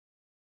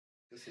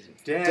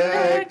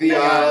Deck the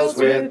aisles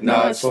with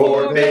nuts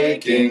for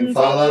baking, fa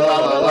la la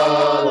la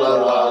la la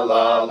la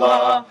la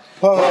la.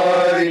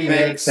 Party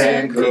mix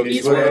and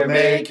cookies we're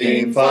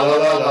making, fa la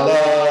la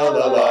la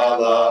la la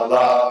la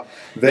la.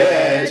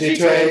 Veggie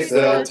trays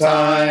the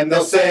time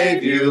they'll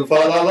save you, fa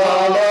la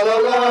la la la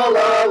la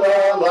la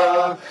la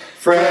la.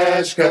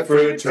 Fresh cut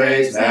fruit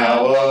trays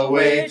now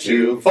await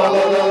you, fa la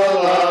la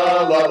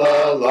la la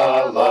la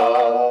la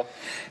la.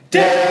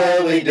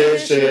 Deli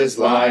dishes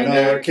line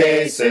their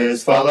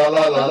cases, fa la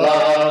la la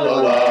la la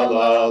la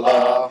la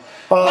la.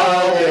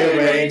 All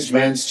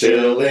arrangements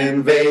chill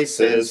in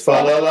vases,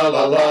 fa la la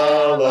la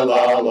la la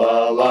la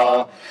la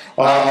la.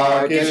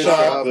 Our gift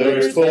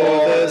shoppers for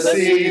the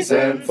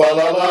season, fa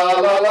la la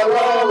la la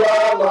la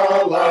la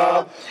la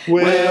la.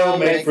 We'll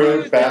make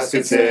fruit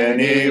baskets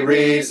any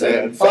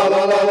reason, fa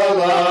la la la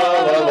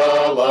la la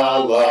la la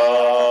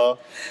la.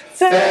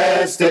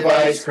 Festive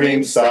ice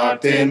cream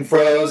stocked in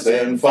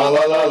frozen, fa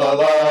la la la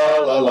la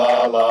la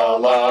la la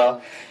la.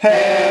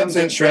 Hams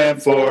and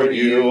shrimp for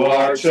you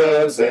are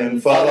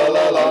chosen, fa la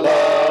la la la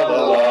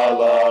la la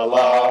la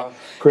la.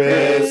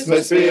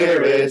 Christmas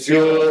spirits,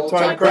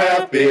 Yuletide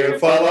craft beer,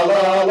 fa la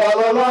la la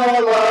la la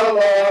la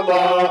la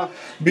la.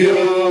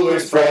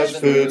 Buehler's fresh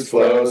foods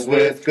flows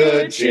with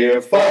good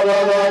cheer, fa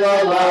la la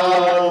la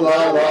la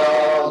la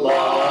la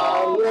la.